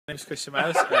name's Christian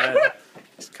Miles.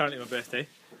 It's currently my birthday.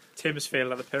 Tim has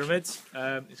failed at the pyramids.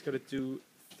 He's got to do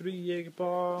 3 Jaeger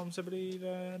bombs, I believe,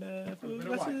 and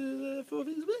 4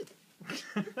 things with.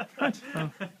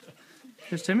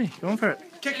 Here's Timmy. Go on for it.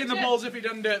 Kicking the balls if he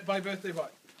doesn't do it by birthday boy.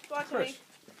 Go on, Timmy.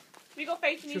 We got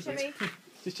faith in you, Timmy.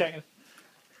 Just checking.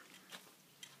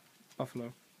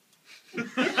 Buffalo.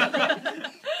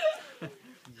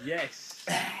 Yes.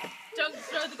 Don't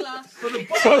throw the glass. Throw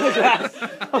the glass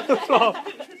on the floor.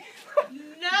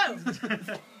 No!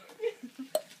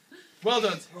 Well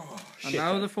done. And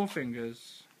now the 4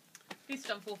 fingers. He's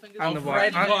done 4 fingers. And the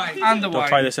Red wine. wine. And the Don't wine.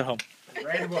 try this at home.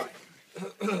 Red wine.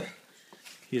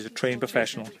 He is a trained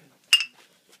professional.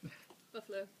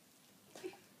 Buffalo.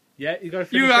 Yeah, you got to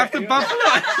finish You have it. to buffalo.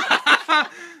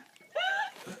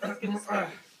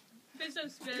 Please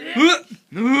don't spill it.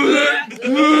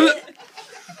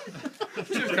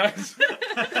 Cheers, guys.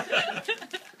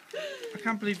 I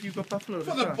can't believe you got buffalo.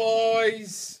 For the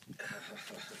boys.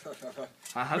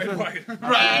 I have Red a... wine.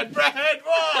 Red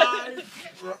wine.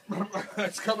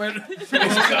 It's coming. It's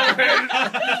coming.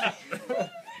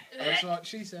 That's what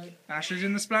she said. Ashes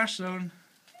in the splash zone.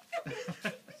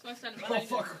 So I stand at my Oh lady.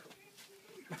 fuck.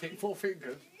 I think 4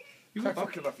 fingers. You I got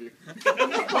fucking love you.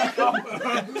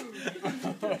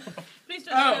 Please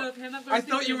don't spill over him. I've got I to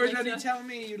thought speak you to were him going to later. tell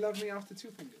me you love me after 2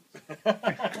 fingers.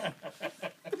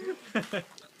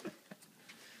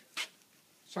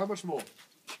 So how much more?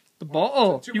 the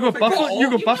bottle. Two You more got buffalo. fingers.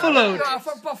 You got buffaloed. Ah,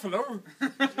 fuck buffalo.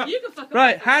 You can fuck up.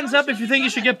 Right, hands up if you think you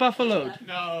should get buffaloed.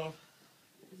 No.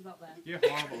 It's about there. You're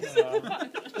horrible.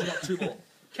 You got 2 more.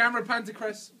 Camera pan to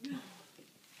Chris.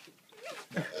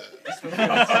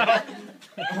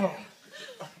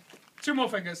 2 more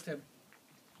fingers, Tim.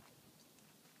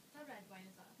 How red wine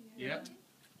is that? Yep.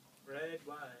 Red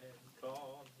wine.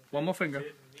 One more finger.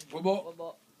 One more. One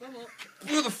more. One more.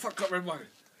 Who the fuck got red wine?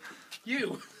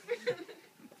 You.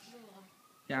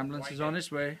 The ambulance is on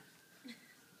its way.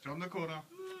 It's on the corner.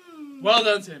 Well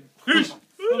done, Tim.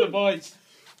 For the boys.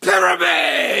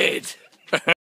 Pyramid!